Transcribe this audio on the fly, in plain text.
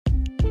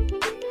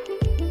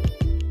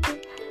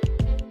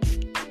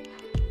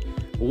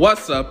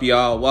What's up,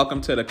 y'all? Welcome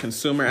to the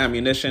Consumer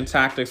Ammunition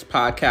Tactics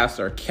Podcast,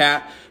 or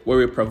CAT, where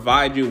we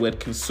provide you with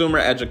consumer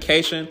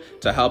education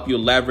to help you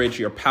leverage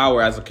your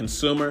power as a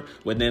consumer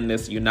within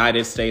this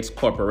United States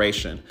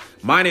corporation.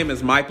 My name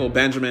is Michael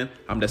Benjamin.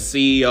 I'm the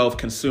CEO of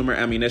Consumer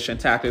Ammunition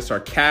Tactics,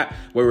 or CAT,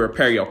 where we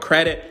repair your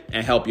credit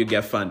and help you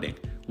get funding.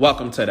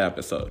 Welcome to the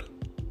episode.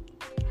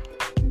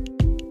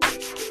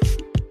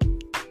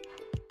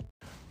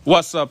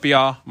 What's up,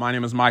 y'all? My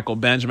name is Michael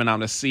Benjamin.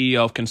 I'm the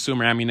CEO of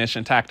Consumer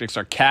Ammunition Tactics,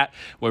 or CAT,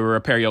 where we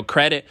repair your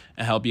credit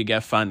and help you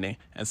get funding.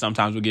 And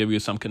sometimes we give you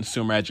some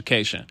consumer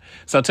education.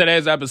 So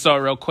today's episode,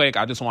 real quick,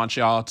 I just want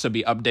y'all to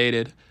be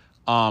updated.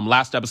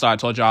 Last episode, I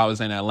told y'all I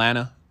was in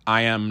Atlanta.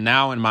 I am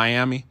now in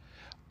Miami.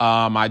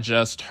 I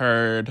just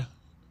heard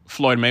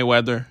Floyd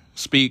Mayweather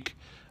speak,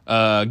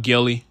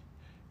 Gilly,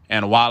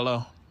 and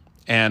Wallow.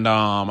 And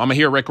I'm going to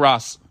hear Rick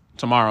Ross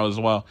tomorrow as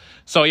well.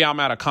 So, yeah, I'm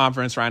at a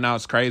conference right now.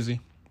 It's crazy.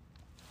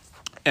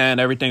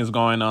 And everything's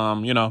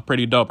going,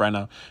 pretty dope right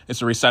now.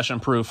 It's a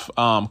recession-proof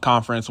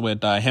conference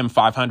with him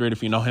 500,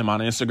 if you know him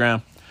on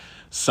Instagram.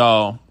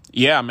 So,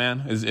 yeah,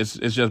 man, it's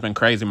just been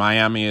crazy.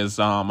 Miami is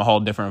a whole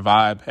different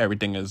vibe.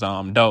 Everything is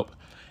dope.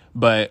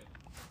 But,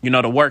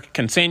 the work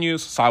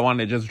continues. So I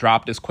wanted to just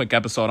drop this quick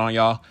episode on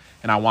y'all.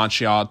 And I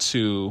want y'all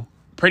to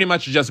pretty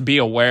much just be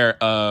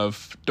aware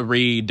of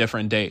 3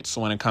 different dates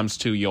when it comes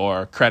to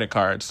your credit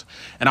cards.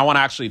 And I want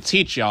to actually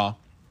teach y'all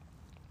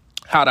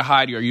how to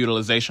hide your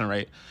utilization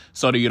rate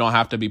so that you don't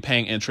have to be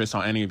paying interest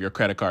on any of your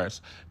credit cards.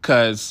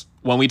 Because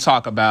when we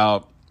talk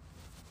about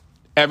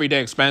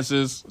everyday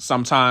expenses,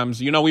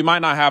 sometimes, we might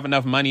not have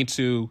enough money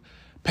to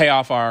pay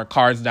off our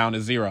cards down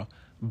to zero.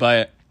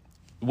 But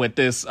with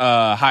this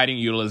hiding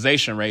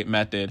utilization rate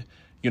method,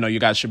 you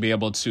guys should be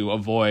able to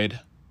avoid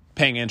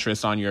paying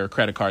interest on your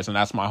credit cards. And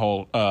that's my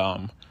whole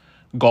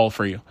goal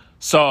for you.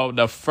 So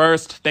the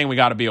first thing we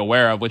got to be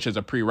aware of, which is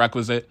a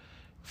prerequisite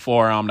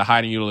for the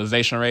hiding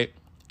utilization rate,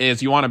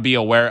 is you want to be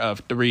aware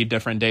of 3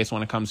 different dates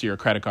when it comes to your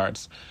credit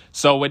cards.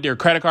 So with your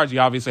credit cards,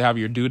 you obviously have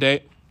your due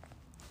date.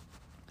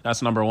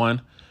 That's number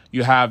 1.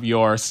 You have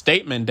your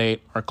statement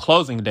date or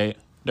closing date.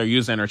 They're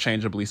used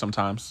interchangeably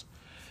sometimes.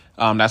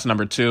 That's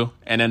number 2.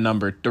 And then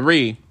number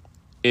 3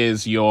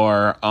 is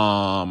your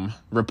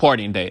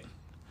reporting date,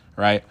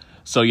 right?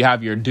 So you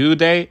have your due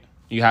date,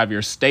 you have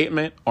your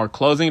statement or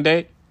closing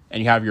date,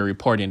 and you have your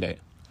reporting date.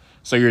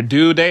 So your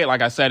due date,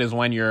 like I said, is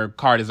when your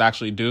card is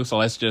actually due. So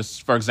let's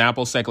just, for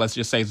example's sake, let's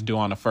just say it's due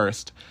on the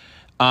 1st.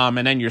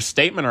 And then your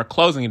statement or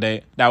closing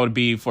date, that would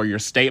be for your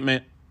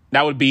statement.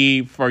 That would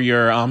be for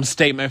your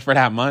statement for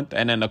that month.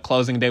 And then the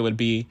closing date would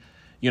be,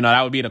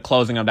 that would be the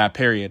closing of that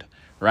period,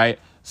 right?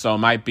 So it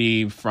might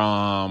be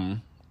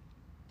from,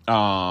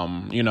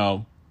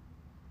 the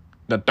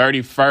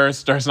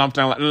 31st or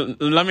something.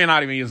 Let me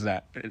not even use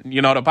that. The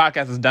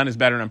podcast is done is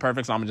better than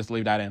perfect, so I'm going to just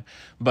leave that in.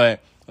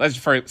 But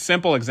for a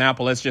simple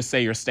example, let's just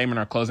say your statement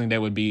or closing date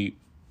would be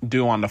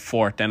due on the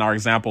 4th, and our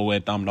example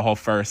with the whole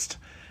 1st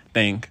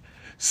thing.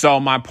 So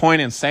my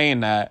point in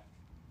saying that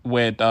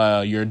with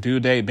your due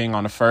date being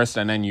on the 1st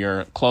and then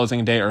your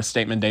closing date or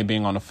statement date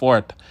being on the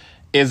 4th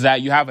is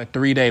that you have a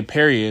 3-day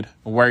period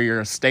where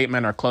your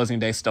statement or closing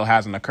date still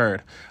hasn't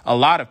occurred.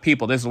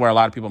 This is where a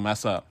lot of people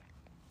mess up.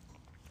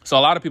 So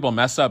a lot of people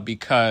mess up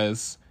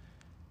because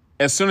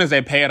as soon as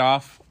they pay it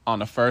off on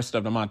the 1st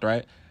of the month,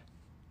 right,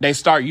 they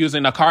start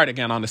using the card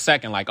again on the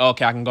 2nd, like,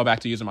 okay, I can go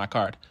back to using my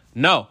card.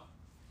 No,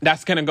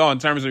 that's going to go in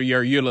terms of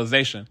your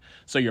utilization.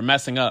 So you're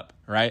messing up,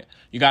 right?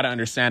 You got to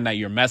understand that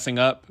you're messing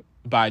up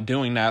by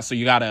doing that. So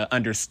you got to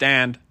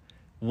understand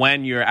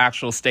when your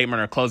actual statement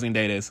or closing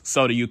date is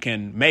so that you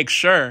can make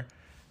sure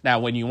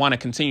that when you want to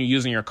continue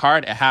using your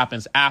card, it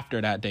happens after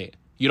that date.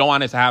 You don't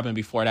want it to happen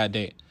before that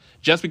date.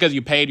 Just because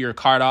you paid your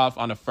card off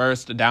on the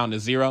 1st down to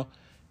 0,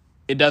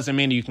 it doesn't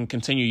mean you can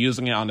continue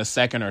using it on the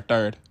 2nd or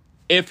 3rd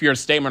if your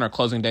statement or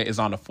closing date is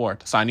on the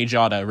 4th. So I need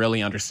y'all to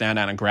really understand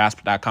that and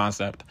grasp that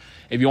concept.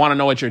 If you want to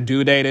know what your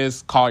due date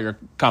is, call your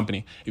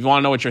company. If you want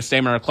to know what your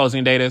statement or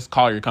closing date is,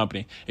 call your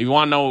company. If you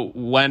want to know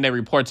when they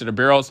report to the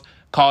bureaus,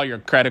 call your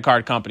credit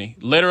card company.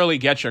 Literally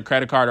get your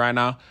credit card right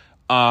now,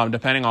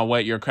 depending on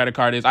what your credit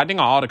card is. I think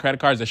on all the credit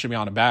cards, that should be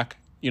on the back.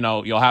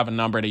 You'll have a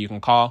number that you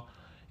can call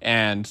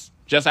and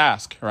just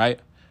ask, right?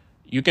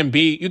 You can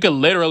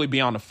literally be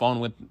on the phone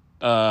with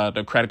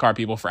the credit card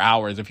people for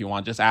hours if you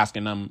want, just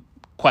asking them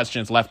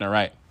questions left and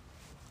right.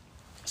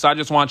 So I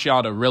just want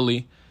y'all to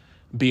really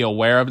be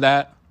aware of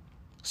that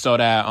so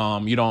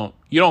that you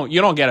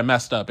don't get it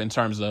messed up in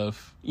terms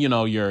of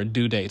your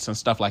due dates and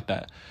stuff like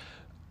that.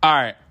 All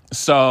right.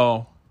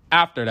 So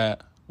after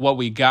that, what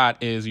we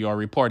got is your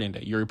reporting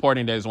date. Your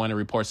reporting date is when it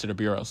reports to the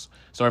bureaus.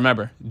 So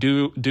remember,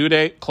 due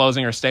date,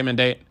 closing or statement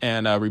date,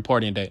 and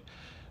reporting date.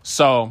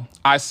 So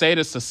I say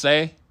this to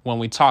say when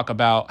we talk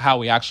about how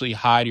we actually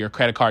hide your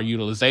credit card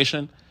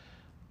utilization,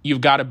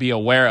 you've got to be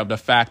aware of the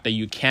fact that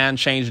you can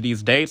change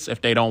these dates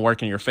if they don't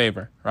work in your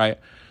favor, right?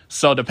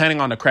 So depending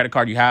on the credit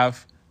card you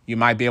have, you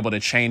might be able to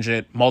change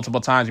it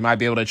multiple times. You might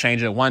be able to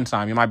change it one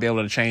time. You might be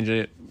able to change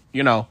it,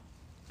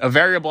 a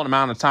variable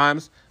amount of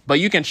times, but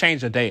you can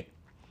change the date.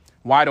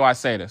 Why do I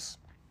say this?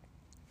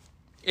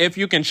 If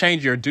you can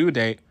change your due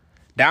date,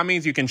 that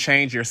means you can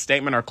change your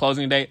statement or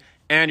closing date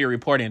and your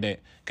reporting date,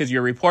 because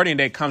your reporting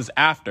date comes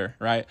after,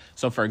 right?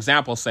 So for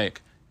example's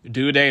sake,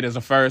 due date is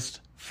the 1st,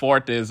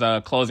 4th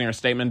is closing or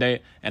statement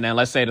date, and then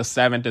let's say the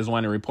 7th is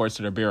when it reports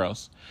to the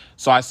bureaus.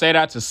 So I say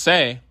that to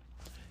say,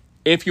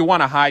 if you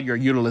want to hide your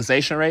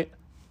utilization rate,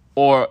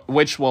 or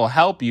which will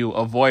help you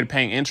avoid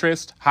paying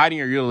interest, hiding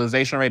your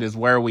utilization rate is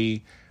where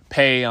we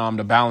pay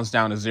the balance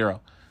down to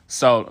 0.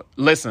 So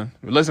listen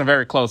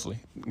very closely.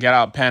 Get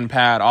out pen,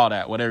 pad, all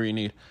that, whatever you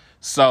need.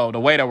 So the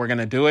way that we're going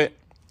to do it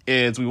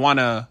is we want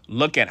to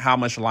look at how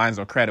much lines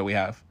of credit we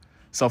have.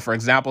 So for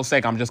example's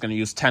sake, I'm just going to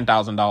use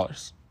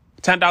 $10,000.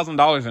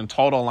 $10,000 in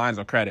total lines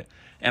of credit.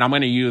 And I'm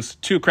going to use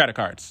 2 credit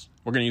cards.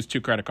 We're going to use 2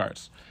 credit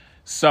cards.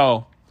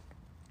 So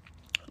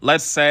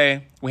let's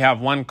say we have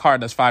one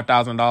card that's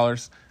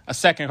 $5,000, a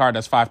second card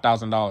that's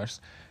 $5,000.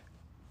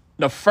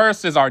 The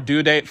 1st is our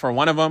due date for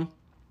one of them,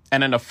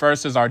 and then the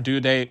 1st is our due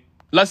date.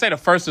 Let's say the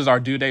 1st is our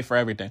due date for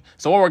everything.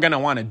 So what we're going to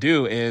want to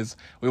do is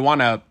we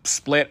want to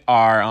split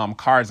our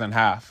cards in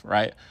half,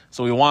 right?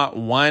 So we want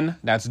one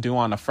that's due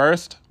on the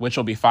 1st, which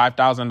will be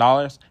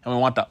 $5,000, and we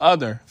want the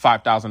other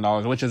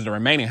 $5,000, which is the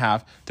remaining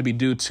half, to be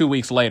due 2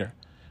 weeks later,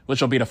 which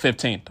will be the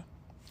 15th.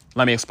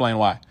 Let me explain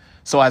why.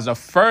 So as the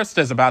 1st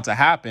is about to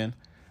happen,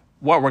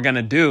 what we're going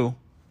to do,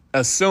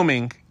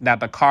 assuming that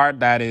the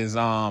card that is due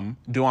on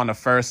the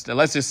 1st,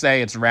 let's just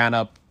say it's ran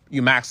up,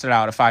 you maxed it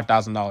out at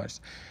 $5,000.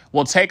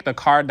 We'll take the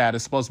card that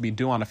is supposed to be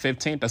due on the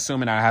 15th,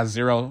 assuming that it has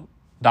 $0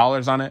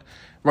 on it.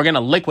 We're going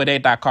to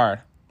liquidate that card,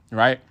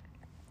 right?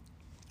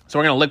 So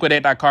we're going to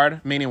liquidate that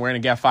card, meaning we're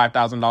going to get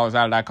 $5,000 out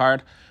of that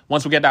card.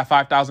 Once we get that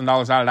 $5,000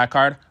 out of that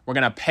card, we're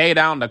going to pay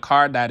down the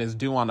card that is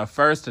due on the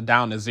 1st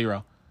down to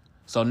 0.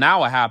 So now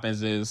what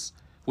happens is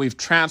we've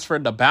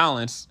transferred the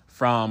balance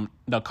from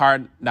the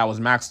card that was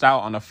maxed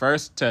out on the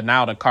 1st to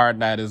now the card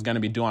that is going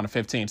to be due on the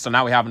 15th. So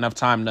now we have enough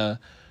time to,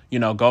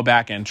 go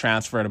back and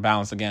transfer the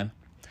balance again.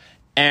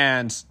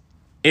 And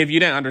if you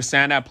didn't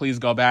understand that, please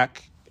go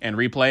back and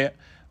replay it.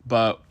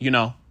 But,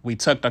 we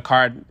took the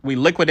card, we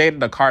liquidated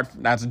the card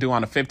that's due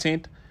on the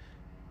 15th.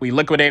 We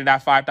liquidated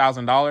that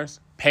 $5,000,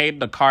 paid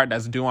the card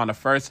that's due on the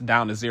 1st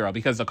down to 0,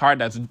 because the card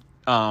that's due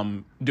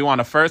on the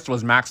 1st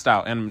was maxed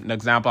out in the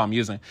example I'm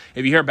using.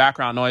 If you hear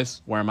background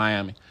noise, we're in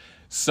Miami.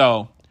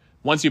 So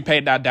once you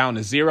paid that down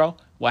to 0,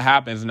 what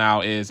happens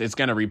now is it's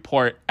going to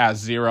report as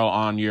 0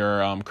 on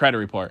your credit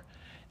report.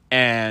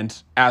 And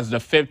as the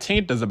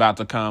 15th is about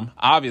to come,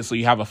 obviously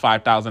you have a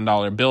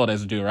 $5,000 bill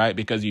that's due, right?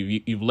 Because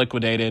you've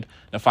liquidated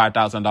the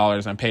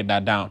 $5,000 and paid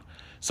that down.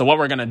 So what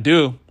we're going to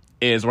do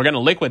is we're going to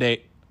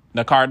liquidate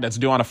the card that's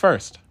due on the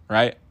 1st,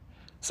 right?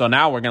 So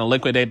now we're going to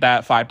liquidate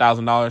that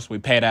 $5,000.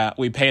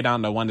 We pay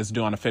down the one that's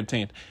due on the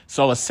 15th.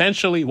 So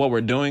essentially what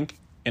we're doing,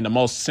 in the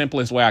most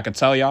simplest way I could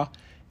tell y'all,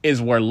 is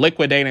we're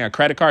liquidating a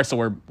credit card.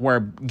 So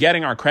we're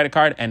getting our credit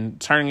card and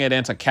turning it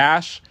into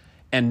cash,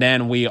 and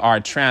then we are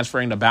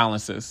transferring the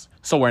balances.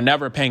 So we're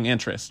never paying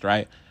interest,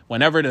 right?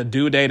 Whenever the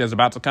due date is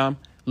about to come,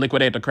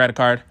 liquidate the credit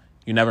card.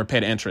 You never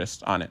pay the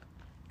interest on it.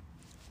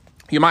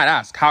 You might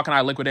ask, how can I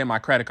liquidate my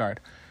credit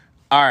card?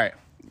 All right,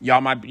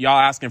 y'all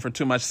asking for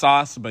too much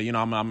sauce, but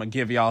I'm gonna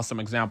give y'all some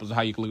examples of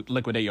how you can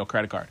liquidate your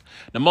credit card.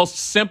 The most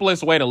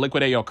simplest way to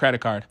liquidate your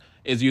credit card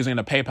is using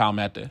the PayPal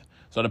method.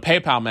 So the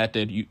PayPal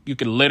method, you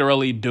can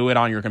literally do it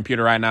on your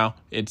computer right now.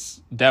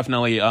 It's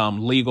definitely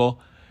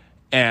legal.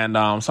 And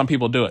some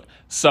people do it.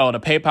 So the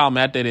PayPal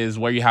method is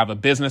where you have a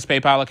business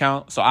PayPal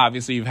account. So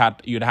obviously you'd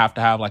have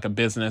to have like a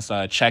business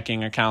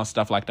checking account,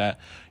 stuff like that.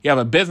 You have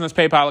a business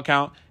PayPal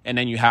account, and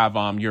then you have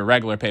your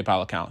regular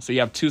PayPal account. So you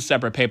have 2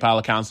 separate PayPal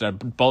accounts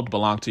that both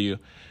belong to you.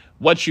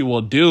 What you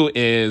will do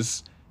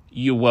is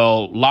you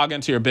will log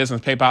into your business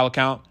PayPal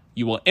account.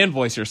 You will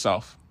invoice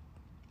yourself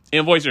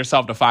to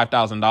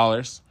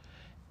 $5,000.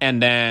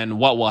 And then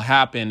what will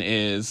happen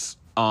is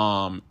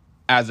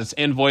as it's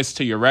invoiced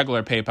to your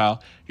regular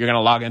PayPal, you're going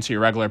to log into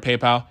your regular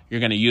PayPal.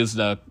 You're going to use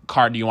the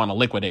card you want to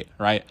liquidate,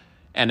 right?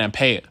 And then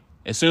pay it.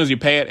 As soon as you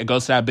pay it, it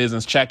goes to that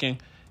business checking.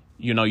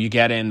 You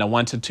get it in the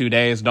 1 to 2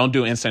 days. Don't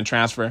do instant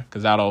transfer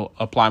because that'll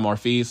apply more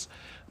fees.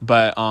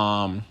 But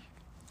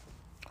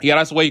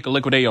that's the way you can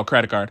liquidate your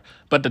credit card.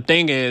 But the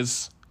thing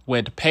is,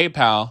 with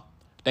PayPal,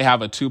 they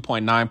have a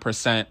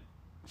 2.9%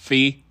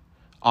 fee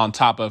on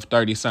top of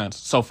 30 cents.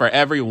 So for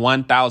every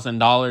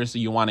 $1,000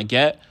 you want to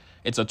get,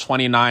 it's a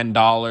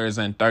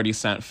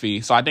 $29.30 fee.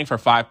 So I think for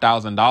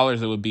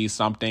 $5,000, it would be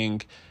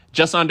something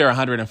just under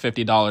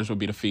 $150 would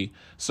be the fee.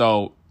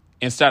 So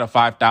instead of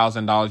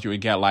 $5,000, you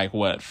would get like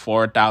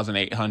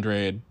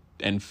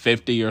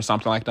 $4,850 or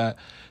something like that.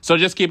 So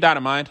just keep that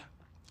in mind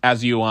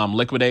as you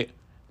liquidate,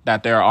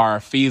 that there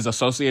are fees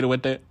associated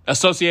with the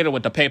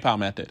PayPal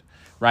method,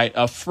 right?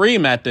 A free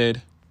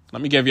method.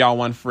 Let me give y'all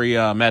one free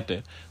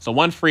method. So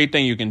one free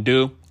thing you can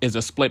do is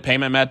a split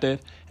payment method.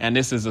 And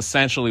this is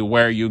essentially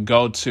where you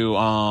go to,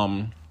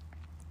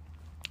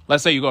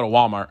 let's say you go to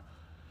Walmart,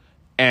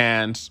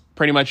 and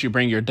pretty much you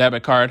bring your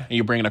debit card and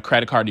you bring a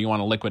credit card that you want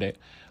to liquidate.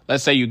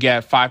 Let's say you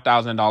get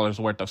 $5,000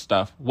 worth of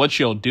stuff. What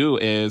you'll do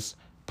is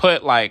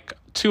put like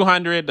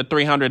 $200 to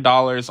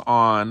 $300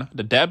 on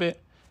the debit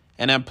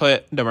and then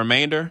put the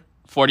remainder,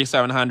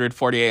 $4,700,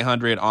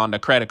 $4,800 on the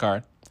credit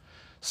card.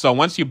 So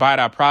once you buy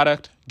that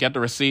product, get the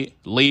receipt,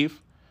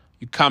 leave,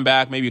 you come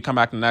back, maybe you come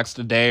back the next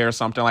day or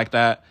something like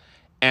that.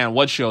 And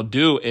what you'll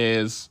do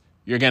is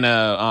you're going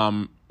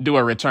to do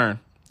a return.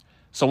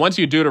 So once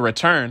you do the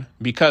return,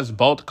 because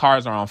both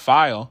cards are on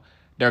file,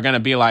 they're going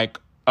to be like,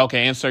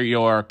 okay, insert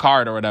your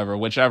card or whatever,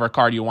 whichever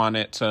card you want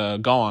it to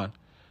go on.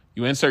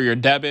 You insert your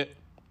debit,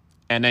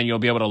 and then you'll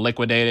be able to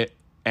liquidate it,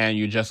 and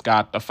you just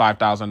got the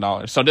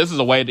 $5,000. So this is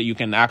a way that you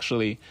can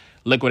actually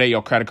liquidate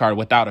your credit card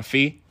without a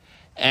fee.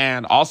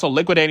 And also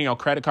liquidating your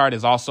credit card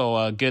is also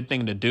a good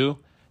thing to do,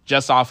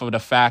 just off of the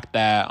fact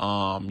that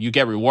you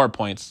get reward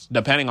points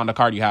depending on the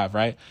card you have,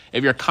 right?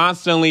 If you're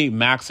constantly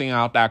maxing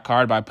out that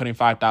card by putting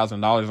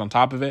 $5,000 on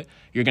top of it,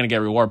 you're going to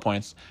get reward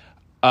points.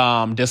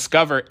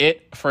 Discover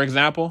It, for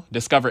example.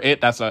 Discover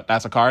It, that's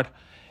a card.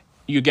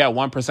 You get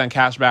 1%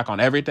 cash back on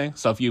everything.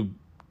 So if you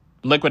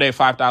liquidate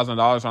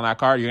 $5,000 on that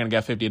card, you're going to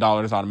get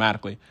 $50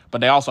 automatically.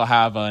 But they also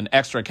have an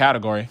extra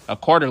category, a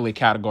quarterly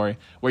category,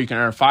 where you can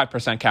earn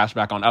 5% cash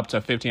back on up to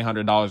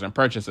 $1,500 in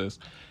purchases.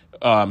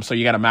 So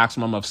you get a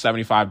maximum of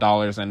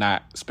 $75 in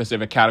that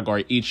specific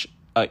category each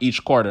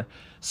quarter.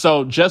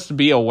 So just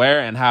be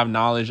aware and have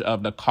knowledge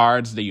of the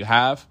cards that you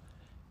have,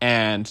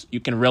 and you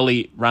can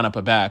really run up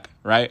a bag,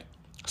 right?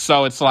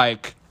 So it's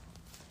like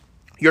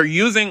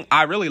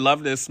I really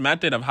love this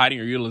method of hiding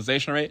your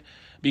utilization rate,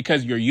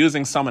 because you're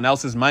using someone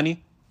else's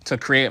money to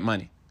create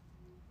money,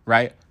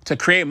 right? To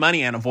create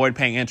money and avoid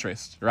paying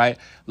interest, right?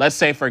 Let's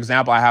say, for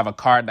example, I have a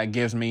card that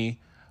gives me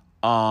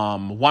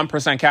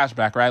 1% cash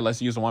back, right?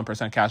 Let's use a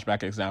 1% cash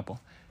back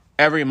example.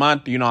 Every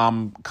month,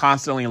 I'm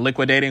constantly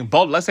liquidating.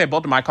 Let's say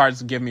both of my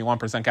cards give me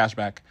 1% cash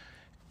back.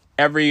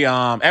 Every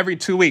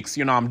 2 weeks,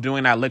 I'm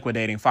doing that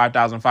liquidating,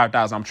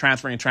 $5,000. I'm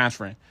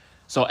transferring.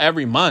 So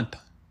every month,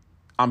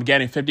 I'm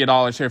getting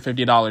 $50 here,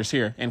 $50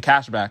 here in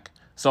cash back.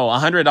 So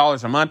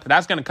 $100 a month,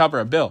 that's going to cover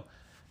a bill.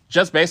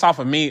 Just based off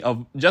of me,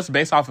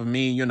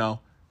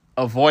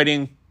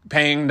 avoiding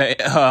paying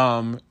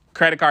the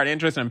credit card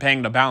interest and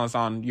paying the balance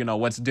on,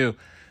 what's due.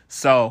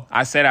 So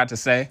I say that to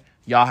say,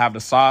 y'all have the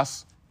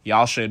sauce.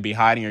 Y'all should be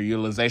hiding your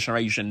utilization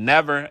rate. You should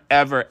never,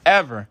 ever,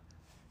 ever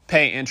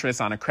pay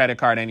interest on a credit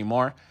card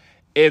anymore.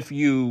 If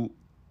you're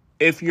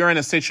in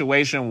a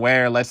situation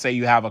where, let's say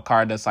you have a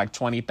card that's like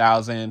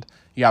 $20,000,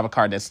 you have a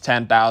card that's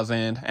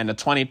 $10,000, and the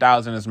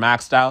 $20,000 is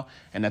maxed out,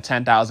 and the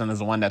 $10,000 is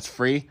the one that's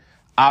free.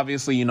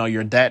 Obviously,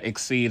 your debt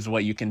exceeds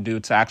what you can do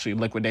to actually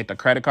liquidate the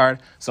credit card.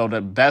 So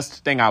the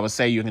best thing I would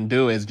say you can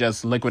do is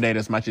just liquidate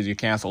as much as you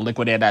can. So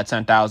liquidate that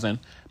 $10,000,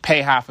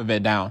 pay half of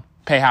it down,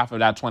 pay half of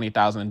that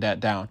 $20,000 debt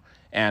down,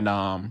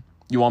 and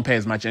you won't pay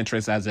as much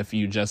interest as if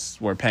you just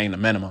were paying the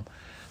minimum.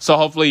 So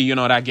hopefully,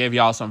 that gave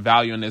y'all some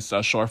value in this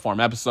short form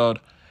episode.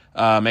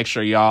 Make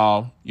sure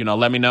y'all,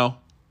 let me know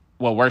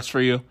what works for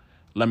you.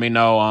 Let me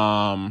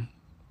know,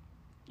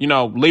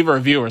 leave a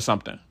review or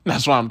something.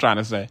 That's what I'm trying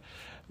to say.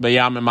 But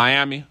yeah, I'm in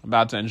Miami,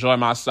 about to enjoy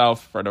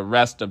myself for the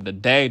rest of the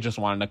day. Just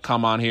wanted to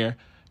come on here,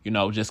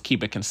 just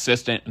keep it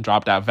consistent and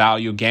drop that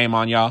value game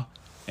on y'all.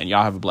 And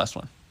y'all have a blessed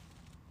one.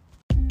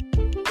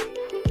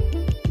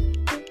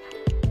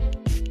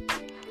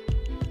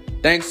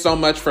 Thanks so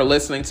much for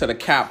listening to the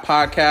CAP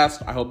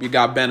podcast. I hope you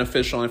got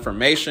beneficial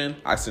information.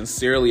 I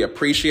sincerely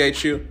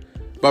appreciate you.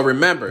 But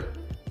remember,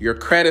 your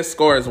credit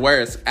score is where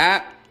it's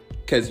at,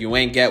 because you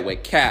ain't get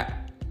with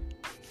CAP.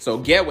 So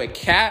get with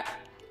CAP,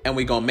 and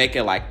we gonna make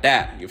it like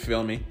that. You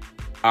feel me?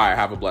 All right,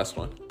 have a blessed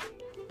one.